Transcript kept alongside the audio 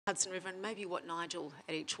Hudson River, and maybe What Nigel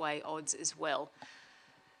at each way odds as well.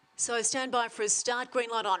 So stand by for a start.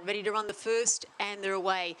 Green light on, ready to run the first, and they're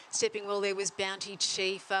away. Stepping well there was Bounty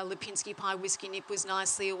Chief. Lipinski Pie Whiskey Nip was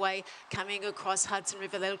nicely away. Coming across Hudson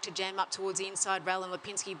River, they look to jam up towards the inside rail, and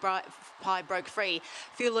Lipinski Pie broke free.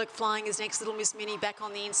 Feel Like Flying is next. Little Miss Minnie back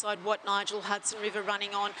on the inside. What Nigel, Hudson River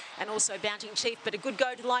running on, and also Bounty Chief, but a good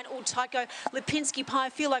go to the line. All tight go. Lipinski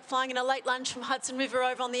Pie, Feel Like Flying, and a late lunge from Hudson River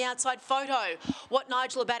over on the outside. Photo. What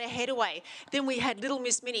Nigel about a head away. Then we had Little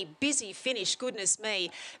Miss Minnie, busy finish, goodness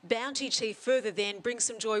me. Bounty Chief further then, Bring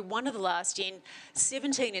Some Joy, one of the last in,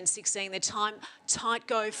 17 and 16 the time. Tight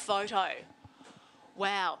go Photo.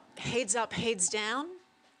 Wow, heads up, heads down.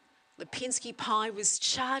 Lipinski Pie was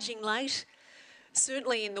charging late.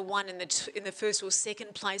 Certainly in the one in the first or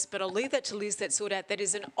second place, but I'll leave that to Liz that sort out. That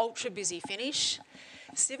is an ultra busy finish.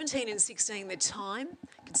 17 and 16 the time.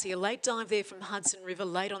 You can see a late dive there from Hudson River,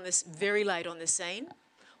 late on this, very late on the scene,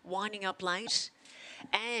 winding up late.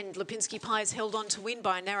 And Lipinski Pie is held on to win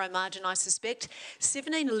by a narrow margin, I suspect.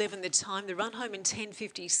 17.11 the time, the run home in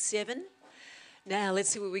 10.57. Now let's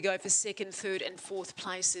see where we go for second, third and fourth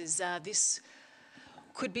places. This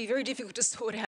could be very difficult to sort out.